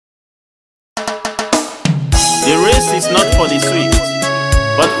The race is not for the swift,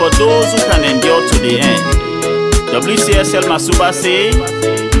 but for those who can endure to the end. WCSL Masuba say,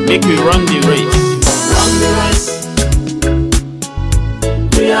 make we run the race. Run the race.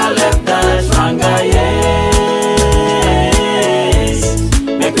 We are left as stronger, yes.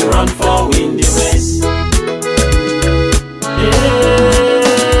 Make we run for win the race.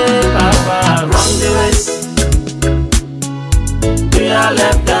 Yeah, Papa, run the race. We are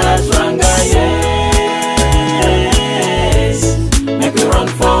left as stronger, yes. Make we run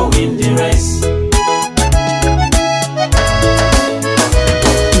for win the race.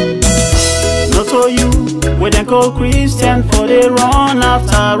 Not all you, we then call Christian for the run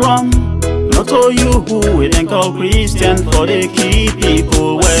after run. Not all you who we then call Christian for the keep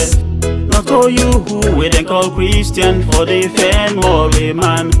people well. Not all you who we then call Christian for the fan moral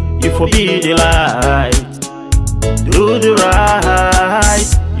man. You for be the light, do the right.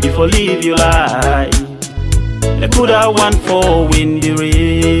 You for live your life. They could have won for win the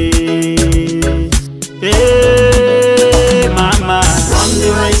race. Hey, mama, run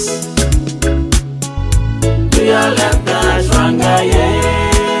the race. We are left as stronger,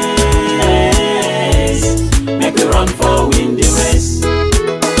 yes. Make we run for win the race.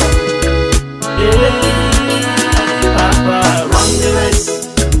 yeah, Papa, Run the race.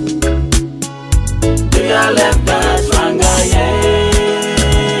 We are left as stronger,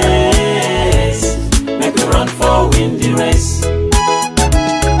 yes. Make we run for win the race.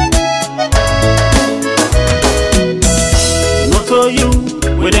 not all you,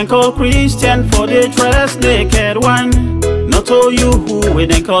 we then call Christian for the dress naked one. Not all you who we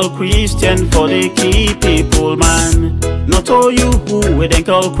then call Christian for the key people man. Not all you who we then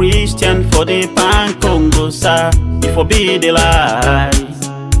call Christian for the pan Congo sir. You for be the light,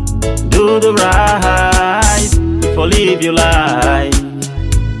 do the right. You for live your life.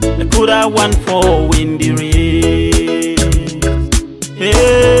 They could have won for win the race.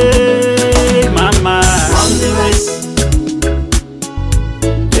 Hey, mama, Run the race.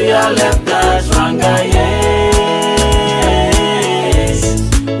 We are left as stronger, yes.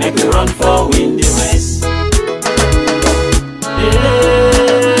 Make we run for win the race.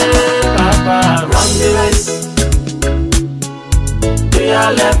 yeah, Papa, Run the race. We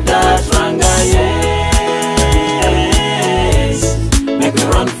are left as stronger, yes. Make we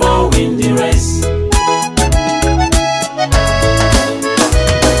run for win the race.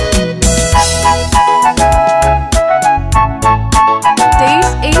 This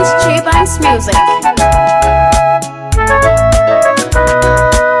is J-Bank's music.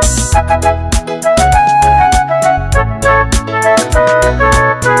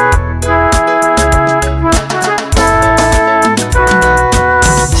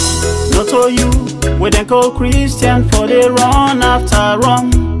 not all you, we then call Christian for the run after run.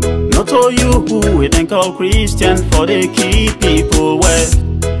 Not all you who we then call Christian for the keep people well.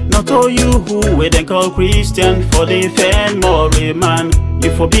 Not all you who we then call Christian for the fan moral man.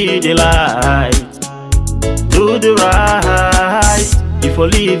 You for be the light, do the right. You for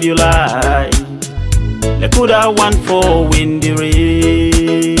live your life. They could have won for win the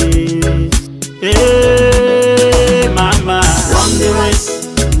race. Hey, mama, Run the race.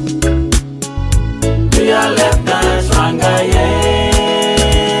 We are left as stronger, yes.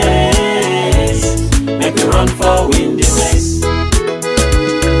 Make we run for win the race.